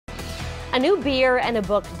A new beer and a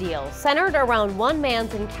book deal centered around one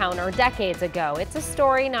man's encounter decades ago. It's a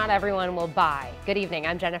story not everyone will buy. Good evening,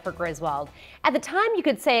 I'm Jennifer Griswold. At the time, you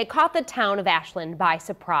could say it caught the town of Ashland by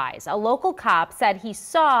surprise. A local cop said he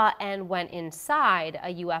saw and went inside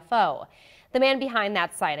a UFO. The man behind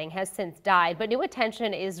that sighting has since died, but new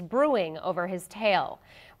attention is brewing over his tale.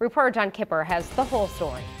 Reporter John Kipper has the whole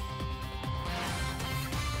story.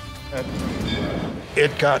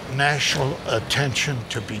 It got national attention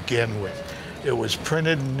to begin with. It was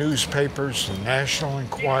printed in newspapers, the National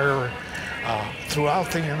Enquirer, throughout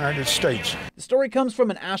the United States. The story comes from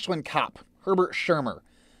an Ashland cop, Herbert Schirmer,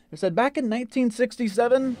 who said back in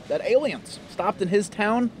 1967 that aliens stopped in his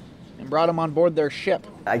town and brought him on board their ship.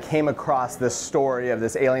 I came across this story of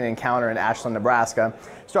this alien encounter in Ashland, Nebraska.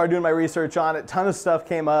 Started doing my research on it, a ton of stuff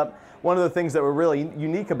came up. One of the things that were really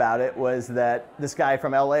unique about it was that this guy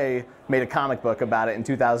from LA made a comic book about it in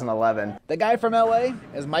 2011. The guy from LA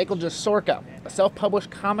is Michael Sorka, a self-published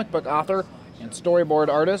comic book author and storyboard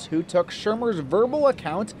artist who took Schirmer's verbal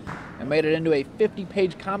account and made it into a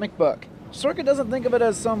 50-page comic book. Sorka doesn't think of it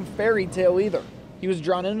as some fairy tale either. He was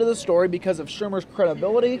drawn into the story because of Schirmer's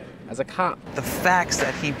credibility as a cop. The facts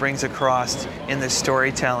that he brings across in this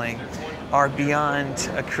storytelling are beyond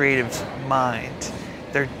a creative mind.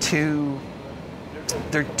 They're too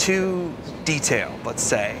detailed, let's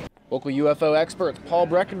say. Local UFO experts Paul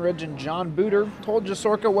Breckenridge and John Booter told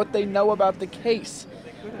Sorka what they know about the case.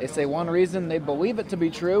 They say one reason they believe it to be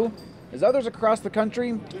true is others across the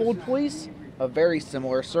country told police of very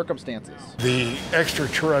similar circumstances. The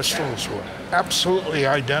extraterrestrials were absolutely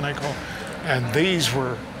identical, and these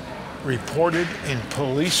were reported in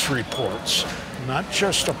police reports, not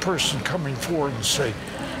just a person coming forward and say,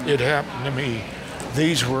 "It happened to me."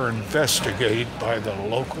 These were investigated by the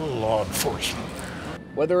local law enforcement.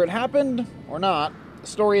 Whether it happened or not, the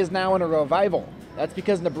story is now in a revival. That's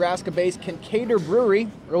because Nebraska-based Kincaider Brewery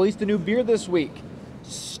released a new beer this week,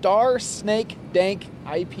 Star Snake Dank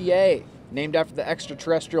IPA, named after the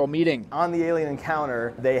extraterrestrial meeting. On the alien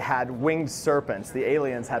encounter, they had winged serpents. The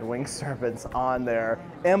aliens had winged serpents on their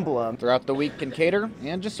emblem. Throughout the week, Kincaider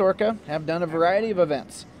and Sorka have done a variety of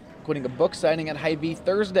events, including a book signing at Hy-Vee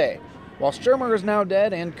Thursday. While Schirmer is now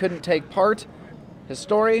dead and couldn't take part, his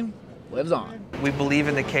story lives on. We believe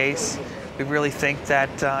in the case. We really think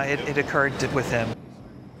that it occurred with him.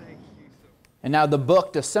 And now the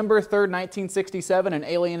book, December 3rd, 1967, An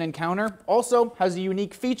Alien Encounter, also has a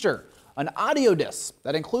unique feature, an audio disc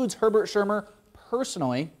that includes Herbert Schirmer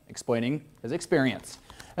personally explaining his experience.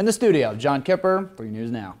 In the studio, John Kipper for your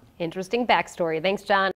News Now. Interesting backstory. Thanks, John.